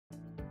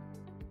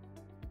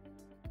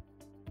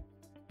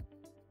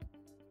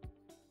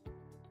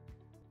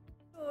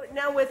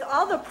Now, with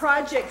all the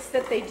projects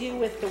that they do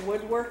with the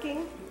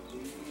woodworking,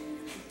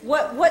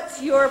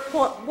 what's your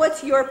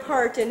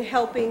part in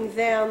helping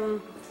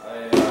them?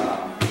 I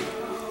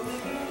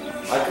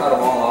cut them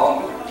all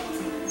out,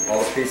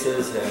 all the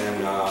pieces,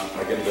 and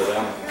I give them to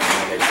them, and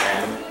then they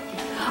sand them.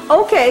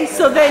 Okay,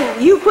 so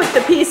then you put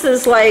the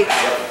pieces like... Yep,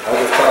 I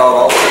just cut out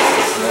all the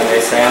pieces, and then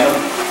they sand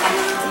them,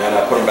 and then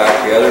I put them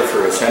back together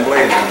for assembly,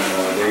 and then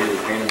they either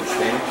paint them or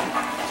stain them. I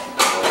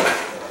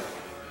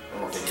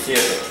don't know if you can see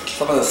it, but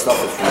some of this stuff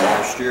is from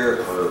last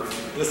year, or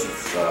this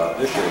is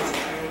this year's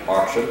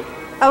auction.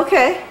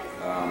 Okay.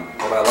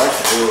 What I like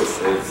to do is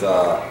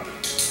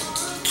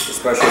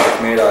especially if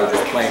it's made out of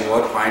just plain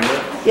wood, pine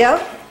wood.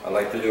 Yep. I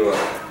like to do a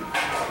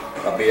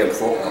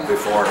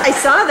before. I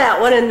saw that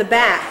one in the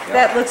back. Yep.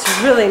 That looks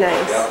really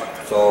nice.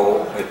 Yep.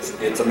 So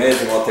it's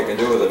amazing what they can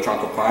do with a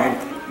chunk of pine.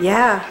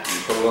 Yeah.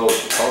 You put a little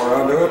color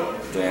onto it,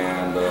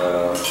 and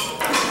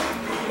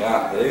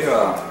yeah, they.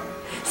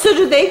 So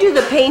do they do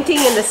the painting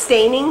and the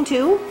staining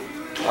too?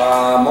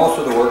 Most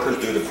of the workers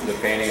do the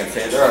painting and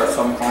staining. There are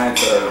some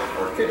clients that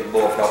are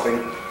capable of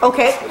helping.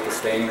 Okay. With the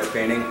staining or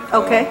painting.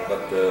 Okay.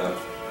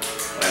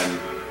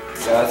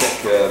 Yeah, I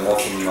think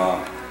most of them.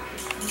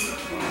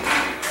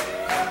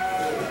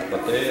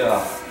 But they,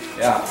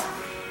 yeah,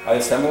 I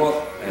assemble it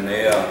and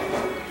they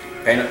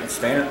paint it and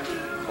stain it,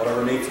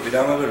 whatever needs to be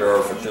done with it, or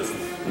if it's just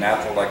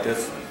natural like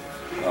this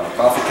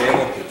coffee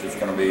table, it's just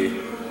going to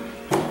be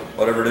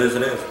whatever it is,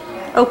 it is.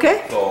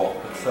 Okay. So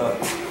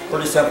it's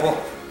pretty simple.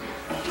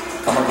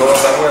 Come and go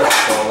as I wish.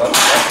 So that's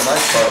the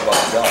nice part about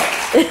the job.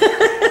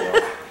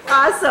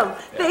 Awesome.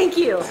 Yeah. Thank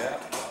you. Yeah.